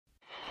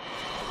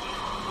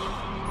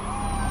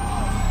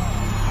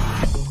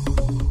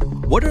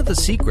What are the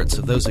secrets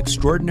of those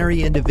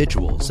extraordinary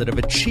individuals that have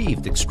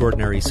achieved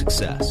extraordinary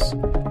success?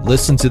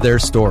 Listen to their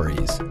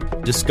stories,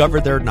 discover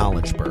their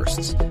knowledge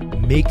bursts,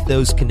 make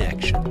those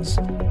connections.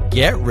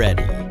 Get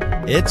ready.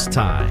 It's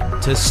time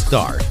to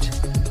start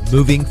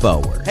moving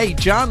forward. Hey,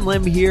 John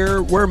Lim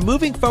here. We're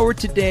moving forward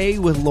today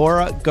with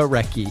Laura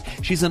Gorecki.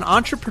 She's an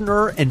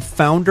entrepreneur and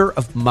founder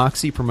of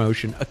Moxie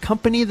Promotion, a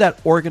company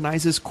that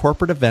organizes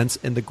corporate events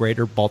in the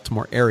greater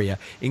Baltimore area,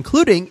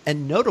 including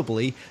and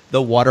notably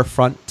the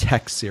Waterfront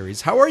Tech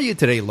Series. How are you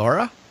today,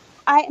 Laura?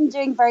 I am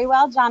doing very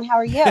well, John. How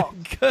are you?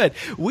 Good.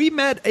 We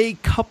met a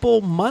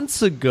couple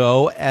months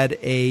ago at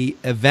a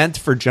event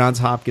for Johns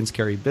Hopkins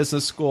Carey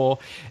Business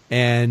School,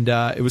 and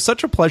it was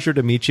such a pleasure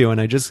to meet you.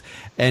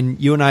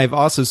 And you and I have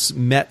also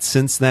met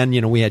since then.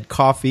 You know, we had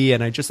coffee,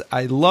 and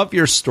I love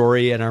your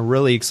story, and I'm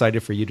really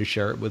excited for you to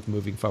share it with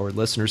Moving Forward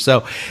listeners.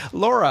 So,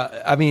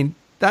 Laura, I mean,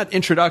 that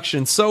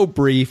introduction, so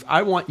brief.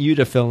 I want you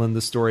to fill in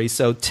the story.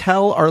 So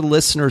tell our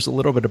listeners a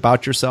little bit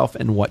about yourself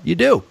and what you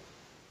do.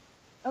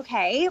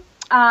 Okay.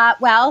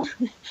 Well,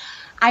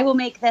 I will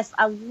make this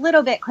a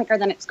little bit quicker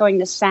than it's going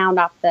to sound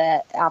off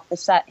the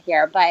set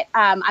here. But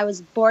I was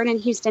born in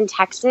Houston,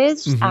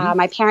 Texas. Mm-hmm.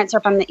 My parents are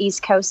from the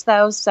East Coast,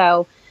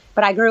 though.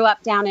 But I grew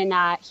up down in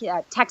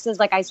Texas.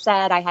 Like I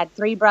said, I had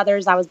 3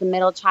 brothers. I was the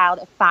middle child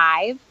of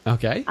 5.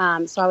 Okay.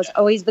 So I was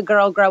always the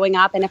girl growing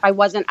up. And if I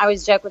wasn't, I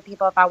always joke with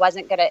people, if I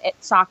wasn't good at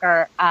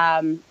soccer,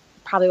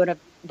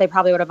 they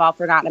probably would have all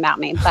forgotten about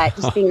me. But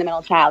just being the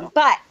middle child.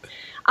 But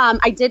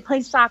I did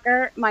play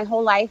soccer my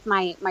whole life.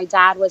 My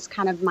dad was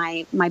kind of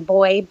my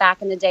boy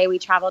back in the day. We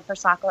traveled for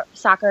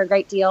soccer a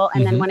great deal.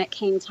 And then when it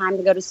came time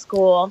to go to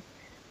school,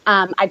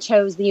 I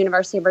chose the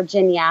University of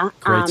Virginia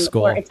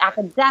for its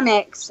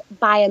academics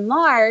by and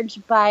large.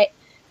 But,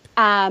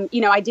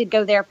 I did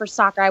go there for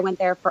soccer. I went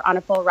there on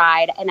a full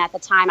ride. And at the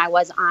time I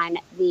was on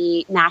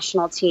the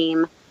national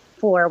team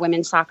for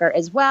women's soccer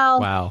as well.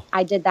 Wow.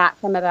 I did that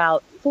from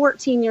about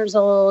 14 years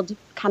old,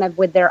 kind of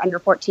with their under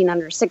 14,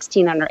 under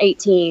 16, under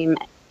 18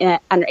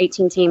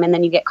 team. And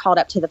then you get called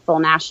up to the full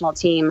national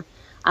team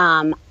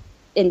and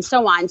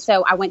so on.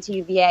 So I went to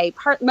UVA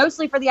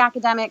mostly for the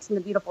academics and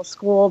the beautiful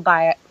school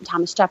by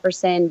Thomas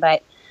Jefferson,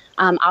 but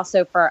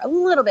also for a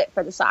little bit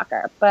for the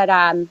soccer. But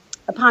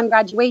upon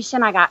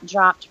graduation, I got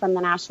dropped from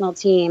the national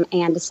team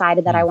and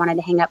decided that I wanted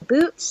to hang up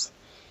boots.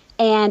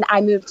 And I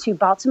moved to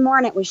Baltimore,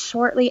 and it was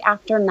shortly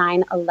after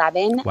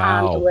 9/11.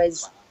 Wow. It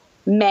was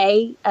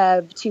May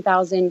of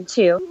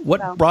 2002.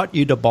 What brought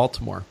you to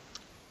Baltimore?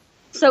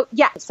 So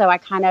I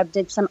kind of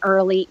did some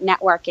early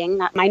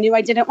networking. I knew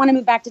I didn't want to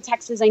move back to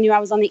Texas. I knew I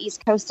was on the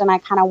East Coast, and I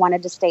kind of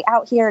wanted to stay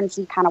out here and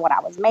see kind of what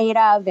I was made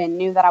of, and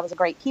knew that I was a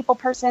great people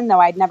person, though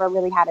I'd never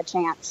really had a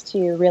chance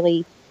to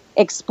really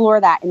explore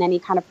that in any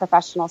kind of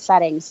professional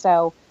setting.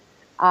 So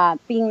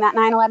being that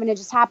 9/11 had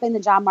just happened,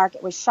 the job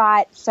market was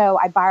shot, so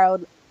I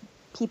borrowed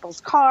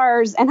people's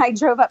cars and I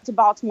drove up to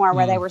Baltimore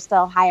where they were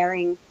still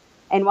hiring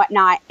and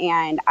whatnot.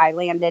 And I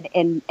landed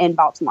in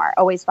Baltimore.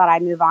 Always thought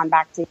I'd move on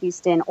back to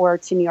Houston or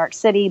to New York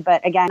City.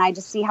 But again, I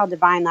just see how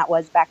divine that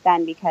was back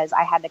then, because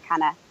I had to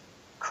kind of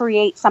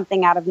create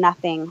something out of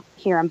nothing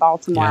here in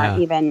Baltimore,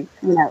 even,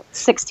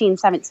 16,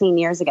 17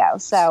 years ago.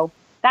 So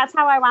that's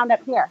how I wound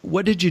up here.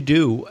 What did you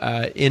do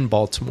in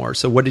Baltimore?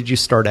 So what did you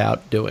start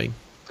out doing?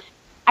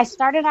 I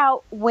started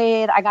out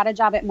I got a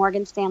job at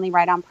Morgan Stanley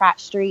right on Pratt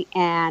Street,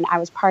 and I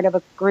was part of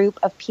a group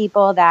of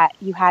people that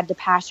you had to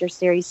pass your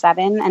Series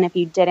 7, and if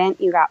you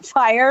didn't, you got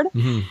fired.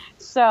 Mm-hmm.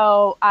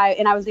 So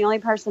I was the only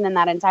person in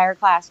that entire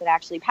class that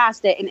actually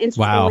passed it, and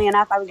interestingly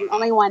enough, I was the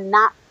only one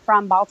not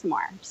from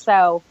Baltimore.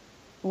 So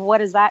what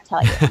does that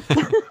tell you?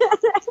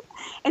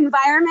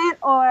 Environment,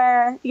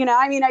 or,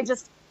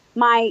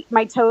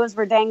 my toes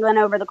were dangling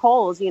over the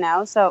coals,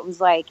 so it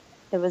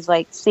was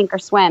like sink or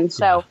swim.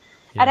 So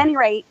at any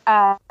rate,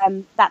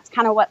 that's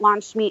kind of what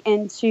launched me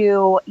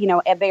into,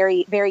 a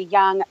very, very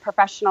young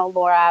professional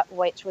Laura,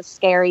 which was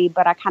scary.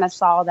 But I kind of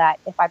saw that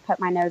if I put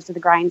my nose to the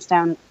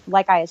grindstone,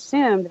 like I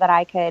assumed that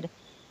I could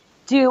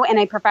do in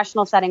a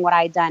professional setting what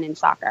I had done in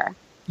soccer.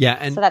 Yeah,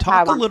 and so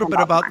talk a little bit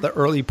about the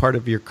early part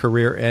of your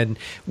career and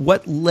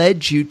what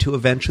led you to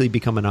eventually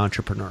become an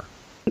entrepreneur.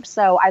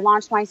 So I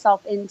launched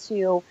myself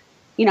into,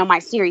 my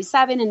Series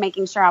 7 and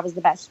making sure I was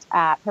the best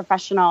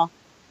professional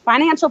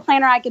financial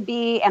planner I could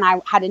be. And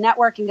I had to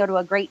network and go to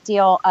a great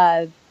deal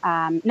of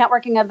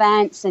networking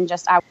events, and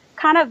just, I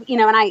kind of,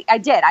 and I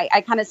did, I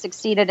kind of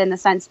succeeded in the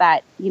sense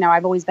that,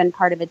 I've always been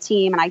part of a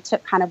team, and I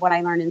took kind of what I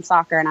learned in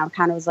soccer, and I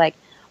kind of was like,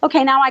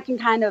 okay, now I can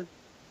kind of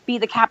be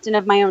the captain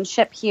of my own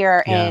ship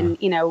here and,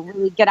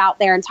 really get out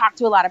there and talk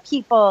to a lot of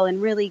people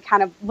and really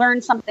kind of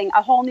learn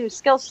a whole new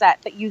skill set,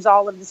 but use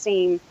all of the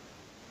same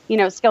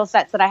skill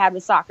sets that I had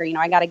with soccer.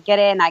 I got to get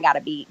in, I got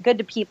to be good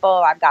to people,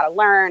 I've got to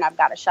learn, I've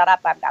got to shut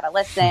up, I've got to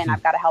listen,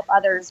 I've got to help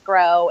others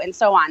grow, and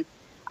so on.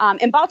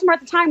 And Baltimore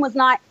at the time was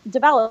not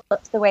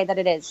developed the way that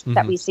it is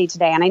that we see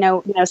today. And I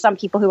know, some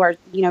people who are,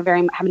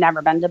 have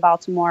never been to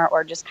Baltimore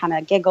or just kind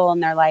of giggle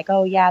and they're like,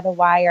 oh yeah, The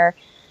Wire,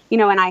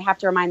 and I have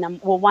to remind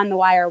them, well, The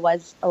Wire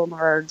was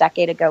over a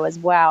decade ago as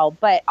well.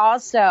 But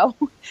also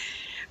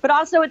But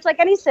also, it's like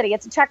any city,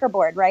 it's a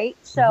checkerboard, right?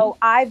 So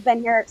I've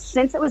been here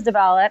since it was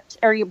developed,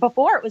 or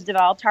before it was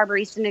developed. Harbor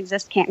East didn't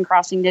exist, Canton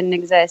Crossing didn't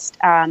exist.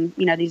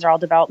 These are all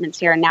developments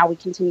here, and now we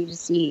continue to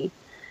see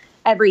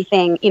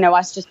everything,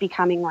 us just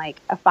becoming like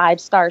a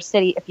 5-star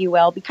city, if you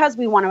will, because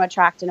we want to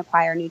attract and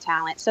acquire new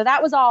talent. So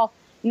that was all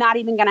not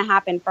even going to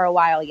happen for a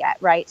while yet,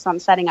 right? So I'm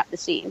setting up the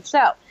scene.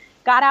 So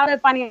got out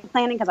of financial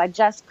planning because I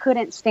just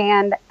couldn't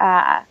stand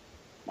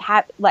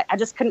I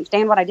just couldn't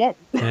stand what I did.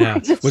 Yeah.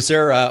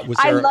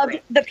 I loved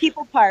the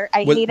people part.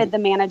 I hated the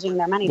managing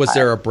their money part. Was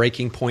there a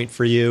breaking point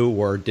for you,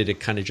 or did it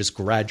kind of just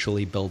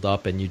gradually build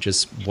up and you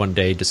just one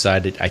day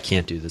decided, I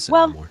can't do this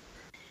anymore?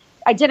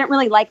 I didn't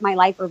really like my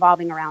life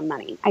revolving around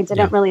money. I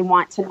didn't really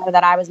want to know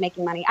that I was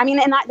making money. I mean,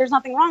 and there's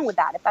nothing wrong with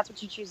that if that's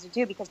what you choose to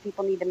do, because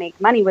people need to make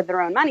money with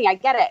their own money. I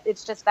get it.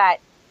 It's just that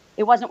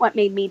it wasn't what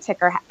made me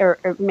tick or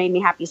made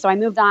me happy. So I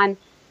moved on.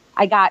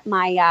 I got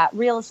my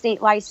real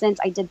estate license.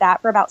 I did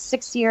that for about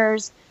 6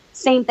 years.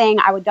 Same thing.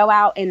 I would go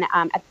out and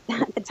at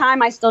the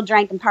time I still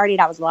drank and partied.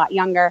 I was a lot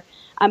younger.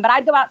 But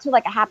I'd go out to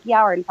like a happy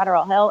hour in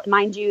Federal Hill.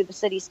 Mind you, the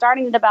city's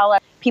starting to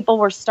develop. People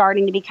were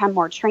starting to become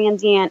more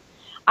transient.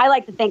 I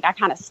like to think I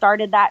kind of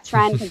started that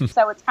trend.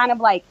 So it's kind of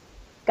like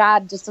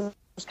God just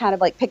kind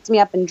of like picked me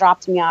up and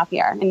dropped me off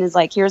here and is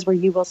like, here's where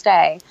you will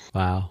stay.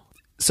 Wow.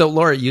 So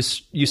Laura, you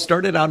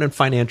started out in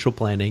financial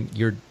planning.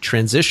 You're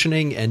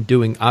transitioning and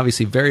doing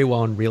obviously very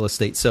well in real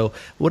estate. So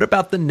what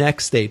about the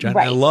next stage?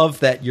 I love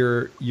that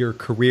your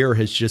career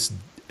has just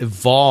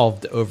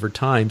evolved over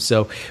time.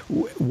 So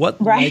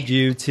what led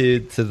you to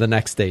the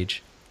next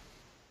stage?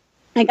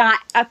 I got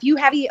a few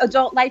heavy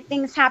adult life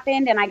things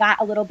happened, and I got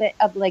a little bit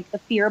of like the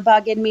fear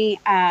bug in me.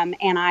 And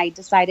I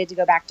decided to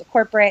go back to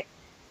corporate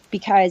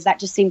because that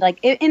just seemed like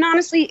it. And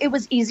honestly, it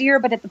was easier,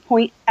 but at the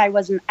point I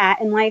wasn't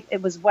at in life,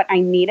 it was what I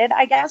needed,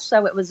 I guess.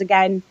 So it was,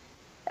 again,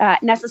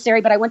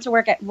 necessary. But I went to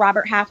work at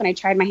Robert Half and I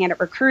tried my hand at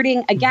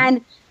recruiting.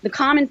 Again, the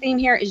common theme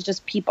here is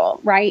just people,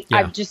 right?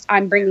 Yeah.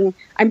 I'm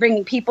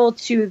bringing people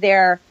to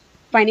their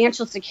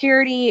financial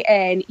security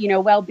and,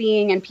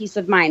 well-being and peace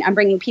of mind. I'm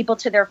bringing people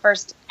to their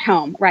first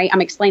home, right?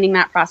 I'm explaining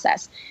that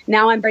process.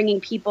 Now I'm bringing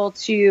people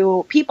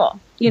to people,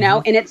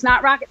 and it's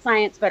not rocket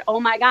science, but oh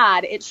my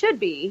God, it should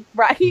be,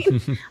 right?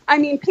 I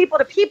mean, people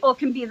to people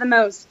can be the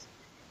most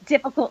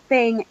difficult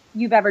thing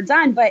you've ever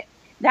done. But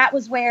that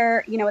was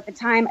where, at the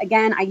time,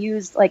 again, I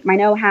used like my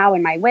know-how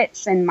and my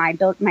wits and my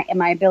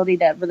ability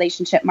to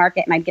relationship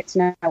market. And I'd get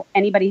to know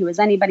anybody who was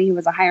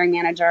a hiring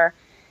manager.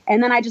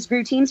 And then I just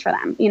grew teams for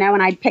them,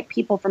 and I'd pick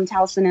people from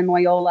Towson and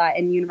Loyola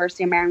and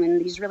University of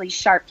Maryland, these really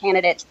sharp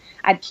candidates.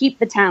 I'd keep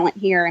the talent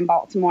here in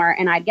Baltimore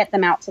and I'd get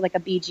them out to like a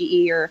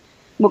BGE or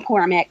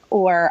McCormick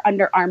or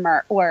Under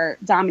Armour or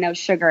Domino's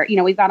Sugar.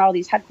 We've got all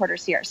these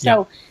headquarters here.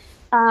 So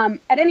at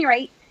any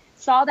rate,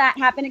 saw that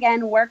happen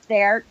again, worked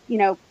there.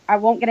 I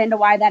won't get into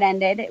why that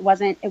ended. It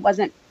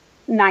wasn't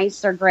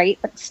nice or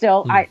great, but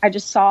still, I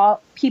just saw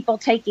people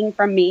taking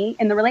from me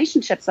in the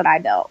relationships that I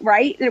built,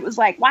 right? It was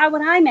like, why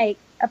would I make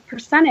a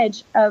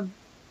percentage of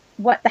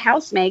what the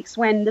house makes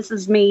when this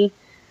is me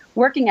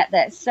working at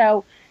this?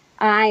 So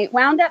I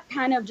wound up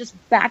kind of just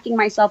backing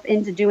myself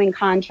into doing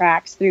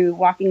contracts through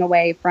walking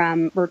away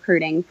from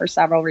recruiting for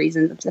several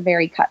reasons. It's a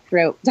very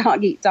cutthroat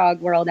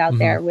dog-eat-dog world out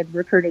there with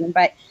recruiting,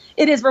 but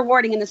it is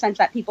rewarding in the sense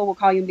that people will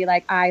call you and be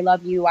like, I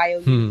love you, I owe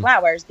you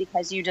flowers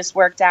because you just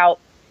worked out.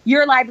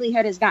 Your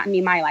livelihood has gotten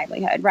me my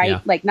livelihood, right?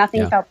 Yeah. Like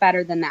nothing felt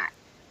better than that.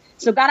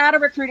 So got out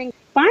of recruiting.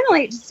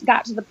 Finally, it just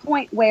got to the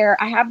point where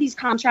I have these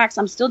contracts.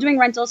 I'm still doing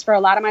rentals for a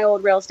lot of my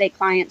old real estate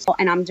clients,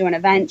 and I'm doing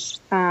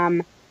events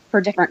for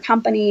different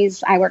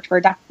companies. I worked for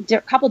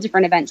a couple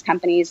different events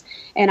companies,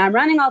 and I'm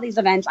running all these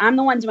events. I'm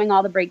the one doing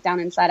all the breakdown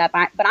and setup,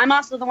 but I'm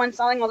also the one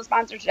selling all the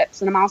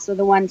sponsorships, and I'm also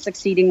the one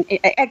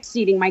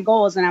exceeding my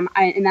goals. And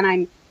then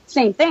I'm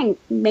same thing,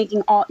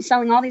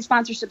 selling all these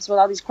sponsorships with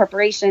all these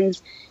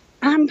corporations.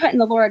 I'm putting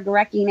the Laura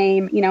Gorecki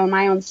name,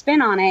 my own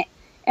spin on it.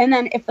 And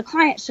then if the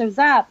client shows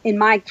up and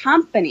my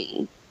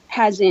company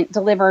hasn't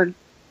delivered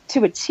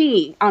to a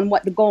T on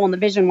what the goal and the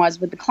vision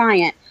was with the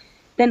client,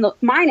 then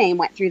my name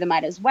went through the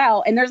mud as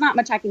well. And there's not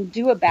much I can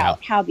do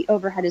about how the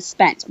overhead is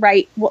spent,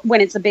 right? When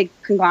it's a big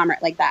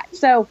conglomerate like that.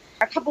 So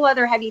a couple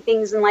other heavy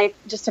things in life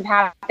just have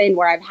happened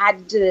where I've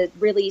had to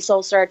really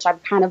soul search.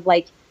 I've kind of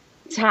like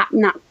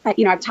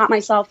I've taught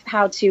myself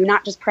how to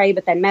not just pray,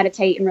 but then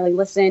meditate and really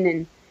listen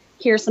and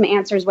hear some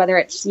answers, whether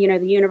it's, the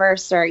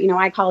universe or,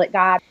 I call it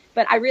God.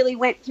 But I really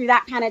went through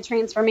that kind of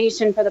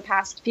transformation for the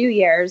past few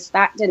years.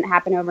 That didn't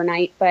happen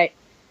overnight. But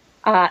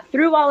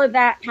through all of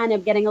that, kind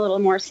of getting a little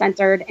more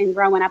centered and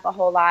growing up a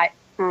whole lot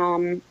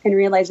and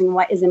realizing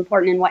what is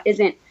important and what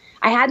isn't,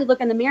 I had to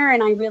look in the mirror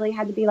and I really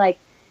had to be like,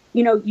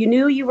 you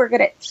knew you were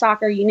good at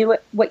soccer. You knew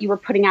what you were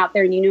putting out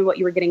there and you knew what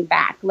you were getting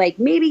back. Like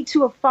maybe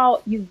to a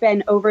fault, you've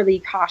been overly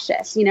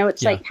cautious.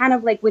 It's like kind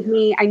of like with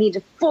me, I need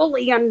to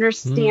fully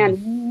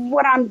understand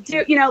what I'm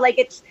doing.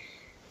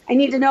 I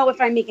need to know if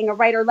I'm making a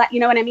right or left, you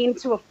know what I mean?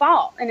 To a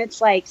fault. And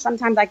it's like,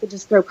 sometimes I could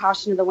just throw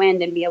caution to the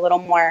wind and be a little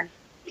more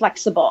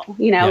flexible,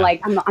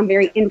 like I'm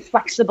very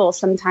inflexible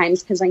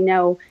sometimes because I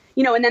know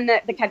and then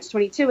the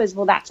catch-22 is,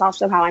 well, that's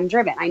also how I'm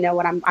driven. I know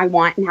what I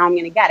want and how I'm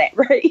going to get it,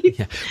 right?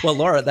 Yeah. Well,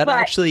 Laura, that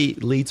actually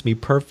leads me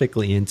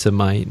perfectly into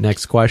my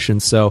next question.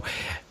 So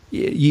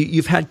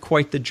you've had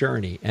quite the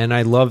journey, and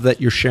I love that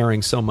you're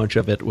sharing so much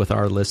of it with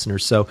our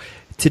listeners. So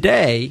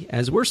today,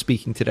 as we're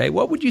speaking today,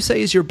 what would you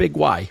say is your big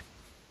why?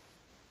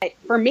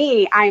 For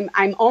me,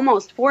 I'm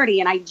almost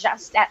 40, and I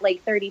just at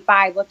like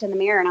 35 looked in the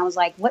mirror and I was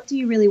like, what do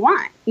you really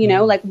want?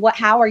 Like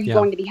how are you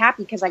going to be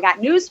happy? Because I got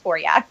news for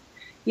you.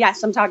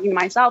 Yes, I'm talking to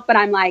myself, but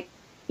I'm like,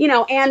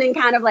 and in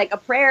kind of like a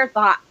prayer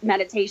thought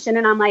meditation.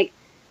 And I'm like,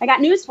 I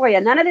got news for you.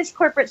 None of this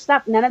corporate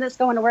stuff, none of this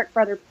going to work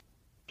for other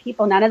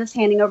people, none of this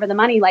handing over the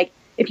money. Like,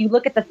 if you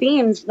look at the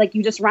themes, like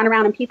you just run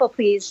around and people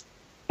please,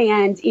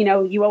 and,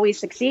 you always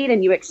succeed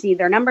and you exceed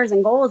their numbers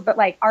and goals. But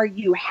like, are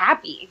you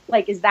happy?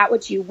 Like, is that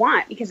what you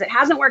want? Because it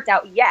hasn't worked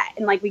out yet.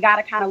 And like, we got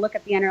to kind of look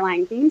at the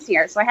underlying themes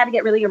here. So I had to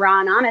get really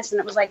raw and honest. And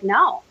it was like,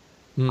 no,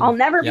 I'll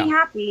never be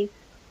happy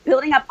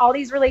building up all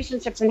these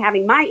relationships and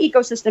having my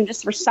ecosystem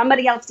just for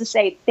somebody else to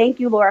say, thank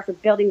you, Laura, for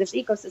building this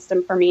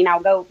ecosystem for me. Now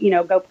go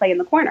play in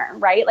the corner,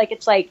 right? Like,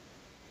 it's like,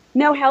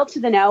 no, hell to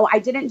the no. I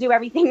didn't do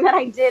everything that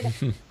I did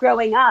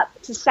growing up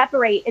to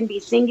separate and be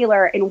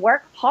singular and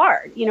work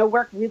hard,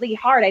 work really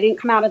hard. I didn't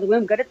come out of the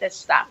womb good at this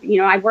stuff.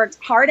 I worked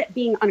hard at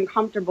being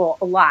uncomfortable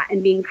a lot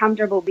and being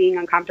comfortable being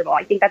uncomfortable.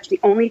 I think that's the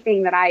only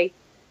thing that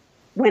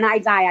when I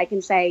die, I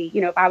can say,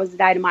 if I was to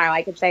die tomorrow,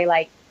 I could say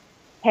like,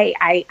 hey,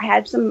 I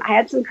had some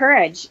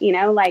courage,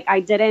 like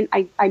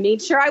I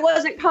made sure I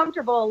wasn't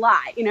comfortable a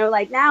lot,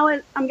 like now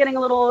I'm getting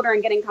a little older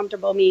and getting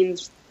comfortable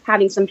means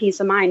having some peace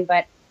of mind.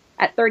 But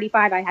at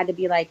 35, I had to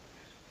be like,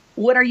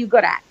 what are you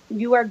good at?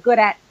 You are good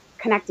at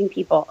connecting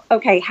people.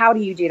 Okay, how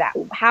do you do that?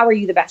 How are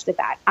you the best at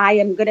that? I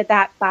am good at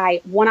that by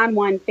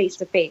one-on-one,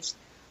 face-to-face.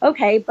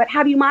 Okay, but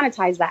how do you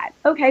monetize that?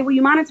 Okay, well,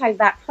 you monetize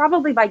that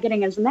probably by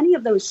getting as many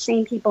of those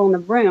same people in the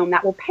room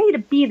that will pay to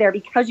be there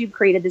because you've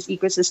created this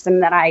ecosystem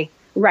that I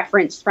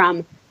referenced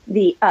from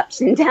the ups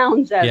and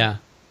downs of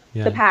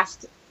the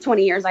past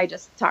 20 years I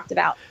just talked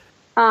about.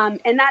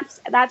 And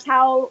that's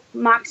how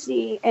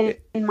Moxie and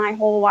my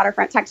whole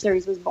Waterfront Tech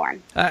Series was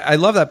born. I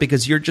love that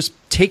because you're just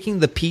taking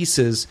the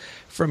pieces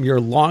from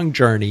your long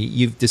journey.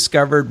 You've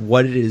discovered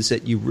what it is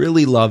that you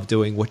really love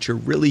doing, what you're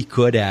really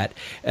good at.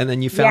 And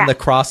then you found the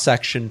cross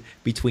section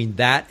between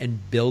that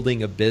and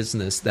building a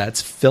business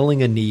that's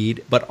filling a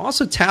need, but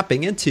also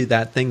tapping into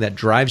that thing that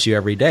drives you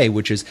every day,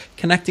 which is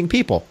connecting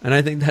people. And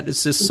I think that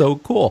is just so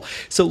cool.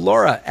 So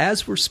Laura,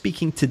 as we're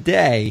speaking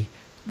today,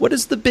 what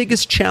is the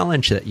biggest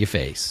challenge that you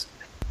face?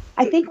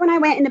 I think when I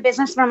went into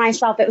business for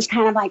myself, it was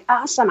kind of like,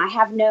 awesome, I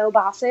have no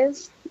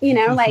bosses,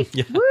 like,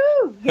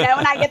 woo,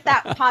 and I get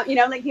that,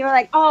 like people are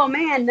like, oh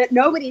man, that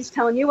nobody's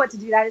telling you what to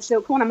do. That is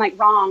so cool. And I'm like,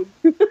 wrong.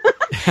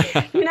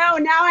 Now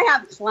I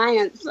have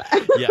clients.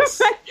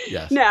 Yes.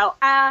 Yes. No,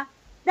 and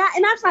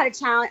that's not a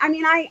challenge. I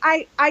mean,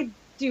 I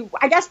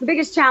guess the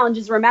biggest challenge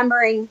is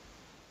remembering,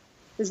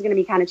 this is going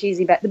to be kind of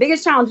cheesy, but the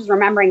biggest challenge is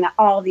remembering that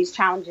all of these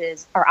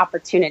challenges are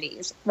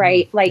opportunities,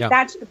 right?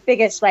 That's the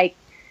biggest,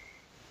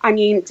 I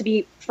mean, to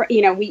be,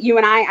 you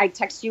and I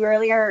text you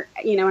earlier,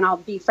 and I'll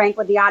be frank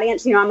with the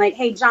audience, I'm like,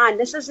 hey, John,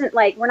 this isn't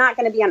like, we're not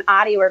going to be on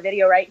audio or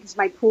video, right? Because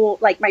my pool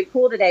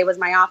today was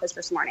my office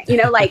this morning, and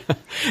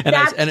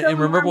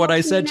remember what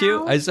I said to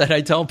you? I said, I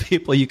tell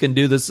people you can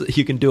do this,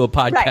 you can do a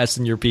podcast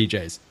in your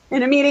PJs.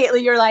 And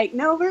immediately you're like,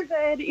 no, we're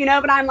good,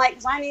 but I'm like,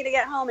 because I need to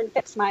get home and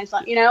fix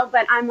myself,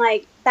 but I'm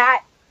like,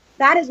 that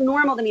is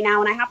normal to me now.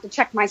 And I have to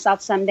check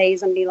myself some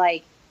days and be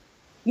like,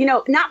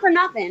 not for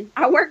nothing.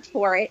 I worked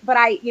for it, but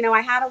I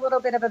had a little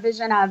bit of a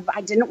vision of,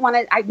 I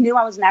knew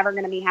I was never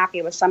going to be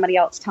happy with somebody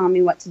else telling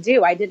me what to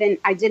do. I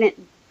didn't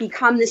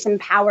become this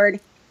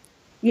empowered,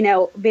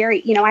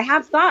 I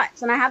have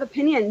thoughts and I have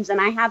opinions and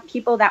I have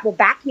people that will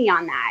back me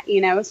on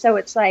that, so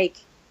it's like,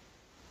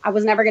 I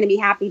was never going to be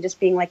happy just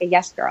being like a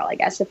yes girl, I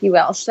guess, if you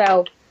will.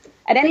 So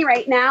at any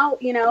rate now,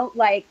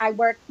 I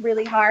work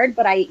really hard,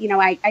 but I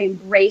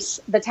embrace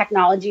the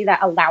technology that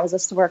allows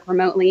us to work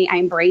remotely. I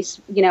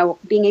embrace,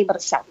 being able to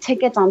sell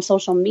tickets on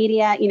social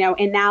media,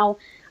 and now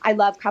I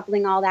love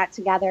coupling all that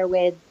together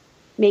with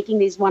making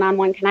these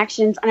one-on-one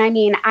connections. And I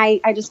mean,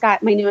 I just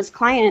got my newest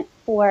client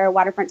for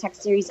Waterfront Tech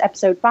Series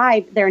episode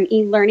 5. They're an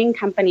e-learning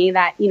company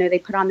that, they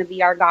put on the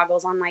VR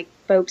goggles on like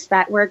folks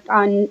that work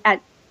on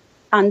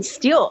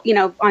steel,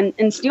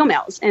 in steel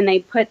mills. And they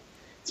put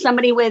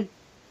somebody with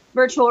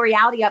virtual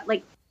reality up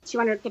like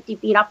 250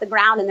 feet off the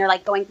ground, and they're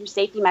like going through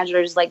safety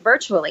measures like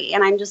virtually.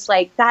 And I'm just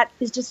like, that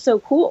is just so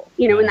cool,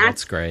 and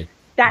that's great.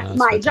 That's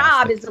my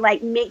job, is to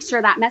like make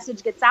sure that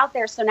message gets out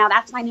there. So now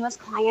that's my newest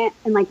client,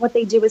 and like what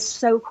they do is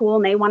so cool,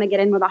 and they want to get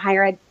in with a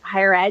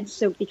higher ed.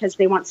 So because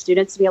they want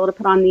students to be able to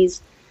put on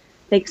these,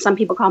 some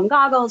people call them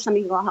goggles, some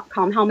people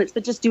call them helmets,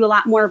 but just do a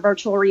lot more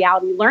virtual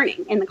reality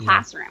learning in the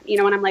classroom,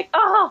 and I'm like,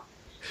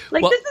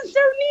 this is so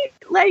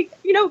neat.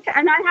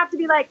 And I have to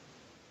be like,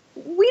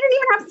 We didn't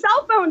even have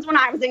cell phones when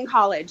I was in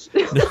college.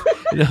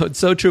 No, it's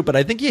so true. But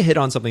I think you hit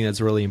on something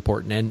that's really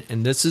important.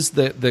 And this is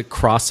the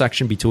cross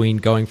section between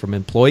going from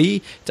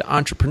employee to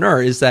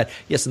entrepreneur is that,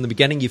 yes, in the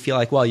beginning, you feel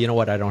like, well, you know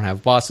what? I don't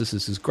have bosses.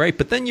 This is great.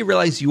 But then you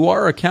realize you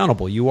are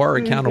accountable. You are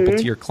accountable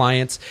to your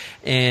clients.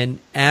 And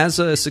as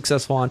a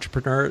successful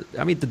entrepreneur,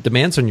 I mean, the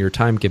demands on your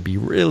time can be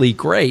really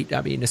great.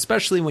 I mean,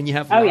 especially when you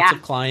have lots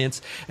of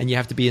clients and you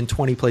have to be in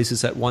 20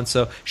 places at once.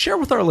 So share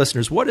with our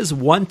listeners, what is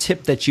one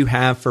tip that you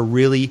have for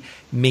really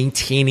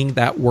maintaining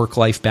that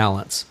work-life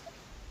balance?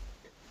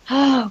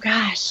 Oh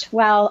gosh.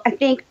 Well, I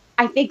think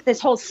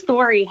this whole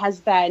story has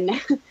been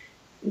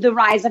the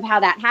rise of how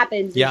that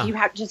happens. Yeah. You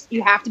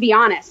have to be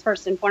honest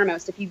first and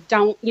foremost. If you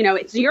don't,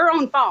 it's your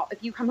own fault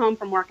if you come home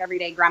from work every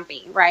day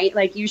grumpy, right?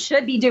 Like you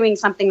should be doing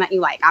something that you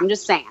like. I'm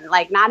just saying,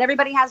 like not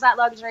everybody has that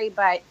luxury,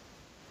 but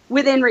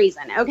within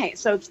reason. Okay.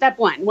 So step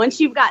one, once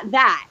you've got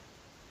that,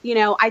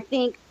 I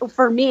think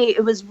for me,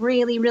 it was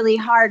really, really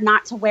hard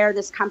not to wear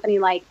this company,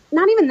 like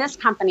not even this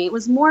company. It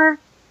was more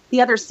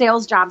the other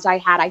sales jobs I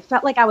had. I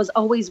felt like I was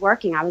always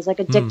working. I was like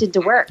addicted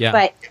to work,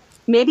 but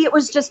maybe it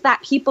was just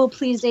that people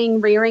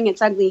pleasing rearing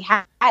its ugly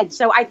head.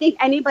 So I think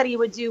anybody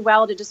would do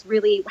well to just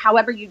really,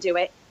 however you do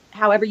it,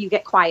 however you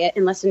get quiet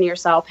and listen to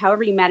yourself,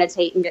 however you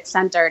meditate and get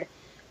centered.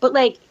 But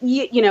like,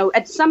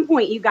 at some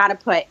point you got to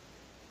put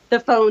the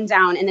phone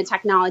down and the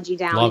technology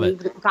down. Love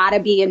and you've got to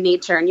be in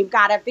nature and you've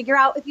got to figure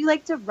out if you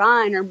like to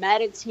run or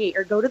meditate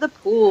or go to the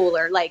pool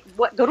or like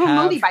go to a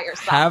movie by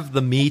yourself. Have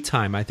the me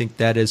time. I think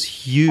that is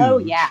huge. Oh,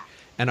 yeah.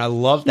 And I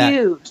love that.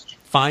 Huge.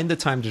 Find the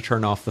time to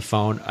turn off the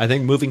phone. I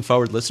think moving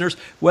forward, listeners,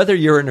 whether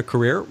you're in a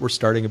career or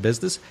starting a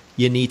business,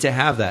 you need to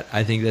have that.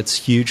 I think that's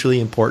hugely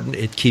important.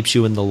 It keeps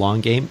you in the long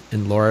game.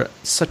 And Laura,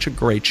 such a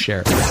great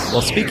share.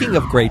 Well, speaking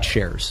of great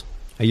shares,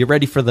 are you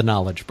ready for the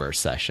Knowledge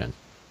Burst session?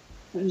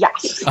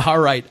 Yes. All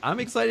right. I'm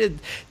excited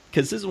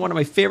because this is one of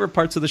my favorite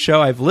parts of the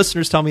show. I have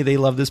listeners tell me they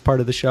love this part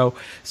of the show.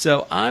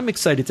 So I'm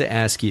excited to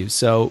ask you.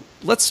 So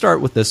let's start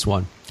with this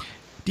one.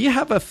 Do you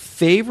have a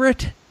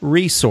favorite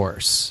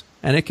resource?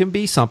 And it can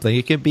be something.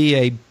 It could be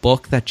a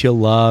book that you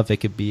love.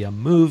 It could be a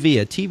movie,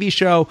 a TV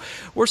show,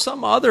 or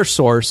some other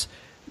source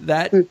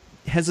that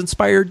has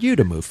inspired you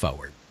to move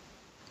forward.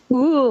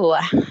 Ooh,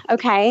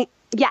 okay.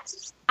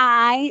 Yes.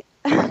 I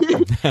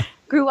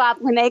grew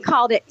up when they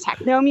called it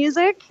techno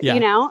music,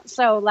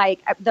 so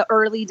like the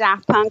early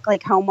Daft Punk,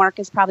 like Homework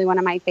is probably one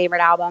of my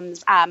favorite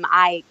albums.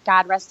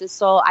 God rest his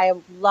soul, I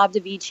loved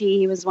Avicii.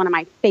 He was one of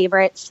my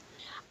favorites.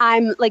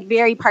 I'm like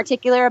very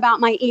particular about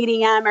my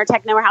EDM or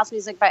techno or house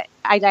music, but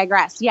I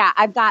digress. Yeah,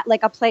 I've got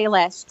like a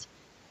playlist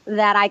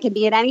that I can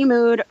be in any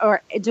mood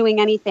or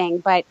doing anything,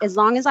 but as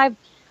long as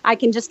I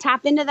can just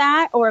tap into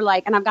that or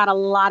like, and I've got a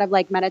lot of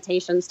like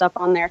meditation stuff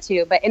on there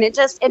too, and it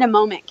just in a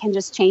moment can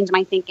just change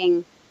my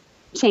thinking,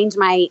 change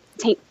my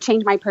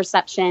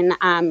perception,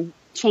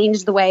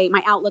 change the way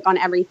my outlook on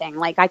everything.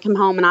 Like I come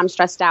home and I'm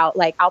stressed out,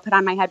 like I'll put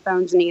on my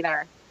headphones and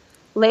either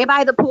lay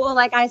by the pool.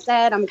 Like I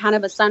said, I'm kind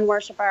of a sun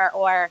worshiper,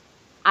 or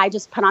I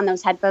just put on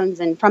those headphones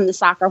and from the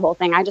soccer whole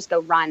thing, I just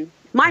go run.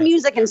 My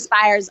music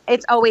inspires.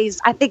 It's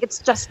always, I think it's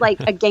just like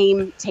a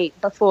game tape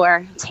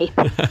before tape.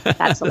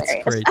 That's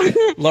hilarious. That's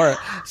great. Laura,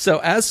 so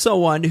as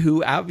someone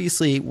who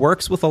obviously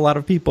works with a lot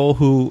of people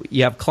who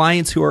you have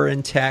clients who are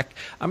in tech,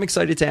 I'm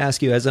excited to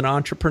ask you as an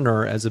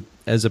entrepreneur, as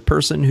a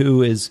person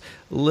who is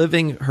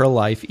living her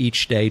life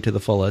each day to the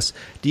fullest,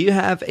 do you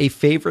have a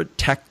favorite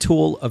tech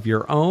tool of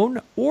your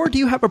own, or do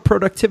you have a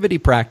productivity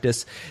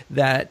practice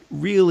that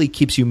really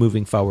keeps you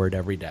moving forward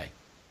every day?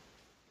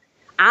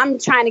 I'm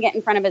trying to get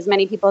in front of as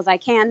many people as I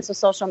can, so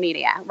social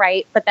media,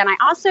 right? But then I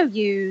also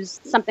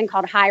use something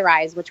called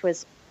HighRise, which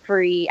was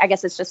free. I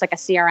guess it's just like a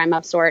CRM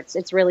of sorts.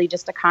 It's really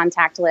just a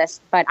contact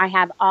list, but I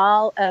have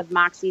all of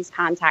Moxie's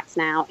contacts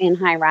now in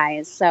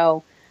HighRise.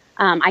 So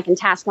I can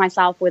task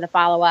myself with a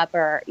follow-up,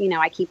 or,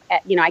 I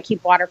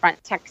keep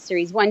Waterfront Text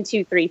Series 1,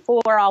 2, 3,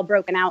 4 all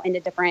broken out into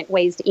different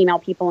ways to email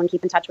people and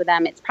keep in touch with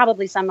them. It's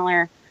probably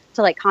similar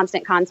to like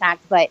Constant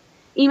Contact, but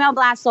email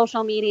blast,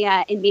 social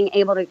media, and being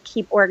able to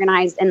keep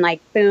organized and like,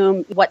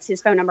 boom, what's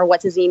his phone number?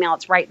 What's his email?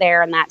 It's right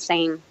there in that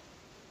same,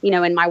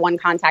 in my one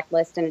contact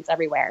list, and it's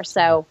everywhere.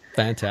 So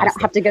fantastic. I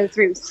don't have to go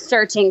through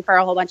searching for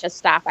a whole bunch of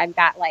stuff. I've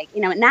got like,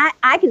 and that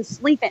I can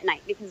sleep at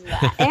night because of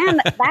that.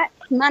 And that's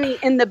money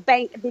in the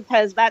bank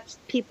because that's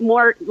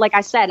more, like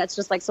I said, it's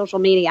just like social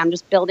media. I'm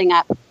just building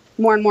up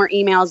more and more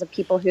emails of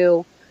people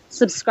who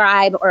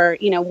subscribe or,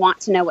 want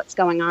to know what's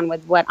going on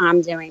with what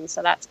I'm doing.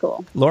 So that's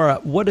cool. Laura,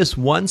 what is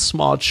one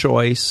small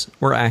choice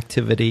or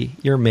activity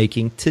you're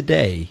making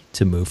today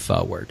to move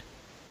forward?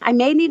 I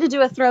may need to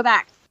do a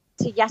throwback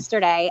to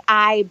yesterday.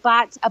 I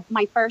bought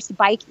my first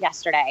bike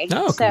yesterday.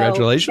 Oh,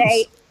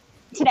 congratulations.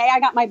 Today I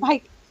got my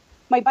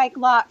bike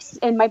locks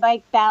and my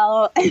bike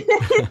bell and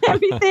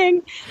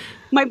everything.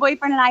 My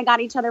boyfriend and I got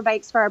each other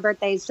bikes for our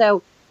birthdays.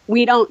 So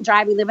we don't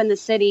drive. We live in the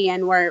city,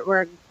 and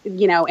we're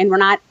and we're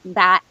not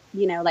that,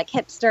 like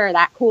hipster or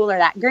that cool or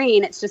that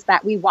green. It's just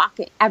that we walk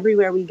it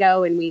everywhere we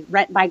go, and we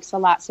rent bikes a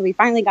lot. So we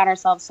finally got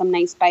ourselves some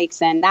nice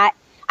bikes, and that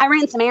I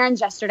ran some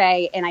errands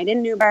yesterday and I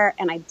didn't Uber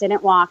and I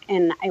didn't walk,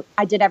 and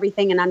I did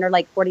everything in under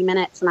like 40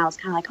 minutes. And I was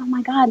kind of like, oh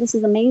my God, this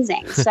is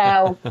amazing.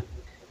 So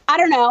I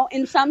don't know,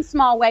 in some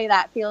small way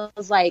that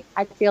feels like,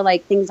 I feel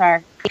like things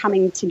are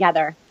coming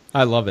together.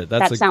 I love it.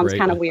 That sounds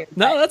kind of weird.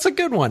 No, that's a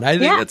good one. I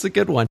think that's a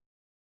good one.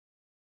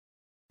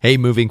 Hey,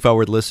 Moving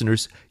Forward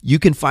listeners, you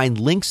can find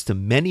links to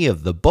many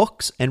of the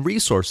books and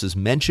resources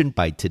mentioned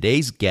by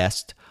today's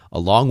guest,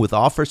 along with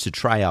offers to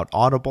try out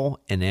Audible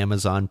and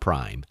Amazon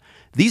Prime.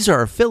 These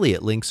are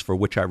affiliate links for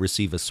which I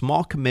receive a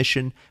small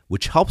commission,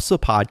 which helps the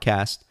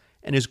podcast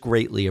and is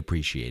greatly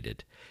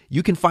appreciated.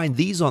 You can find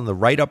these on the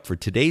write-up for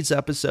today's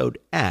episode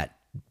at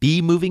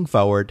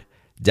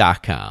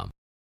bemovingforward.com.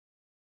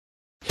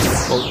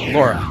 Well,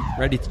 Laura,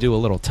 ready to do a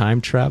little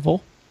time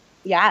travel?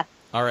 Yeah.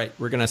 All right,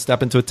 we're going to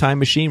step into a time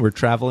machine. We're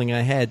traveling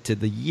ahead to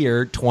the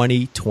year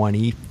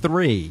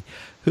 2023.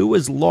 Who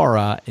is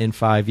Laura in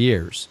 5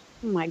 years?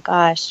 Oh my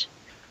gosh.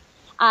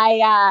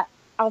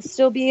 I'll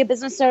still be a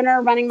business owner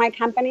running my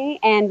company.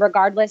 And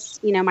regardless,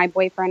 you know, my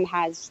boyfriend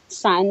has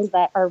sons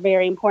that are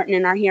very important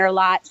and are here a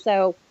lot.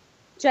 So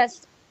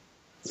just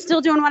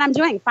still doing what I'm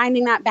doing,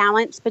 finding that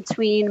balance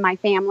between my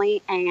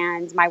family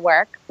and my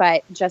work,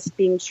 but just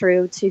being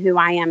true to who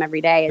I am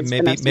every day is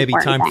maybe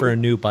time for a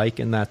new bike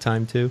in that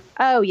time too.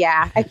 Oh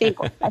yeah. I think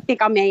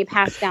I may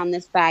pass down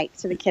this bike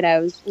to the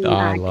kiddos. And,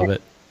 I love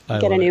it.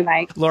 Get a new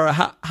bike.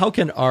 Laura, how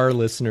can our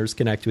listeners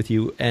connect with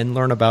you and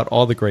learn about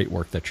all the great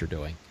work that you're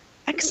doing?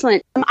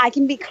 Excellent. I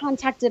can be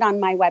contacted on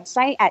my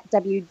website at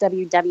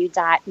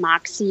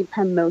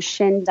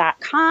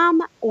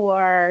www.moxiepromotion.com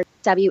or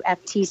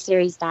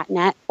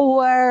wftseries.net,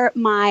 or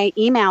my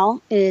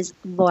email is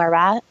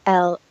Laura,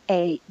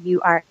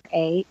 Laura,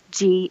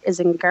 G as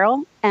in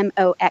girl,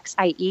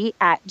 MOXIE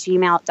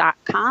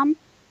 @gmail.com.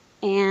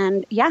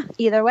 And yeah,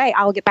 either way,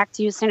 I will get back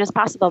to you as soon as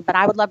possible. But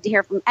I would love to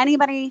hear from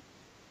anybody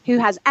who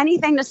has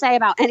anything to say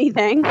about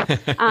anything,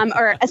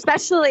 or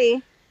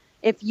especially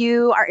if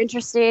you are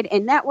interested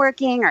in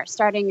networking or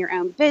starting your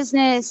own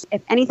business,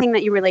 if anything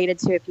that you related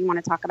to, if you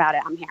want to talk about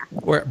it, I'm here.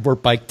 We're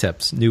bike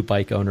tips, new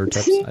bike owner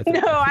tips. I think.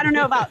 No, I don't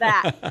know about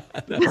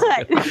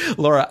that.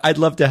 Laura, I'd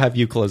love to have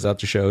you close out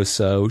the show.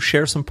 So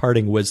share some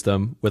parting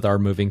wisdom with our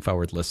Moving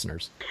Forward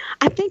listeners.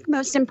 I think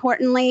most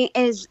importantly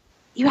is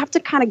you have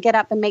to kind of get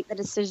up and make the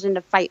decision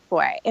to fight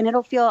for it. And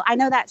it'll feel, I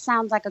know that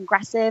sounds like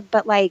aggressive,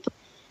 but like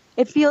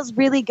it feels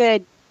really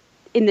good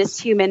in this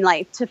human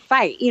life to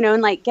fight, you know,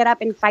 and like get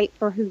up and fight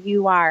for who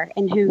you are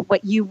and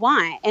what you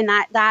want. And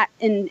that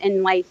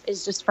in life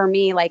is just, for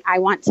me, like I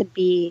want to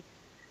be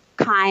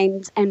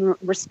kind and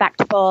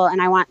respectful, and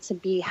I want to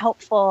be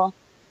helpful,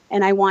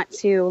 and I want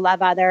to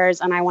love others,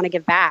 and I want to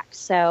give back.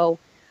 So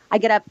I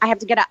have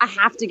to get up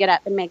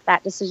and make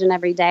that decision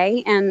every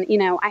day. And, you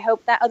know, I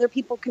hope that other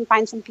people can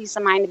find some peace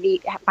of mind to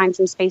find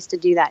some space to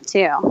do that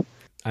too.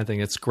 I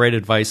think it's great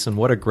advice, and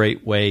what a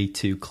great way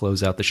to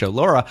close out the show.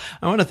 Laura,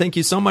 I want to thank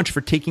you so much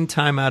for taking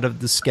time out of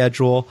the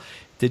schedule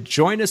to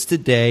join us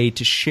today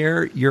to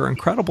share your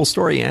incredible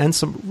story and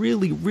some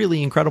really,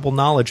 really incredible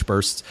knowledge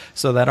bursts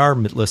so that our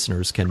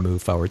listeners can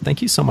move forward.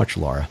 Thank you so much,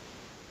 Laura.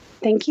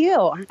 Thank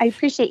you. I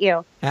appreciate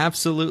you.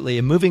 Absolutely.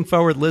 And Moving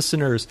Forward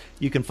listeners,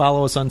 you can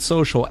follow us on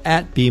social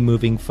at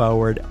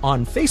BeMovingForward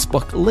on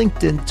Facebook,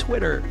 LinkedIn,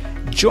 Twitter.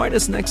 Join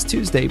us next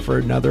Tuesday for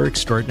another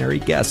extraordinary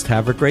guest.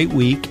 Have a great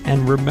week.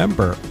 And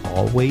remember,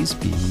 always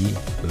be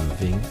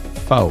moving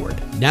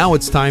forward. Now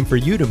it's time for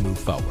you to move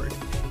forward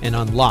and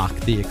unlock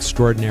the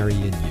extraordinary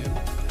in you.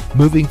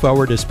 Moving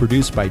Forward is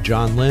produced by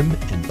John Lim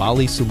and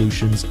Bali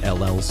Solutions,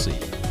 LLC.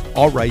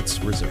 All rights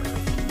reserved.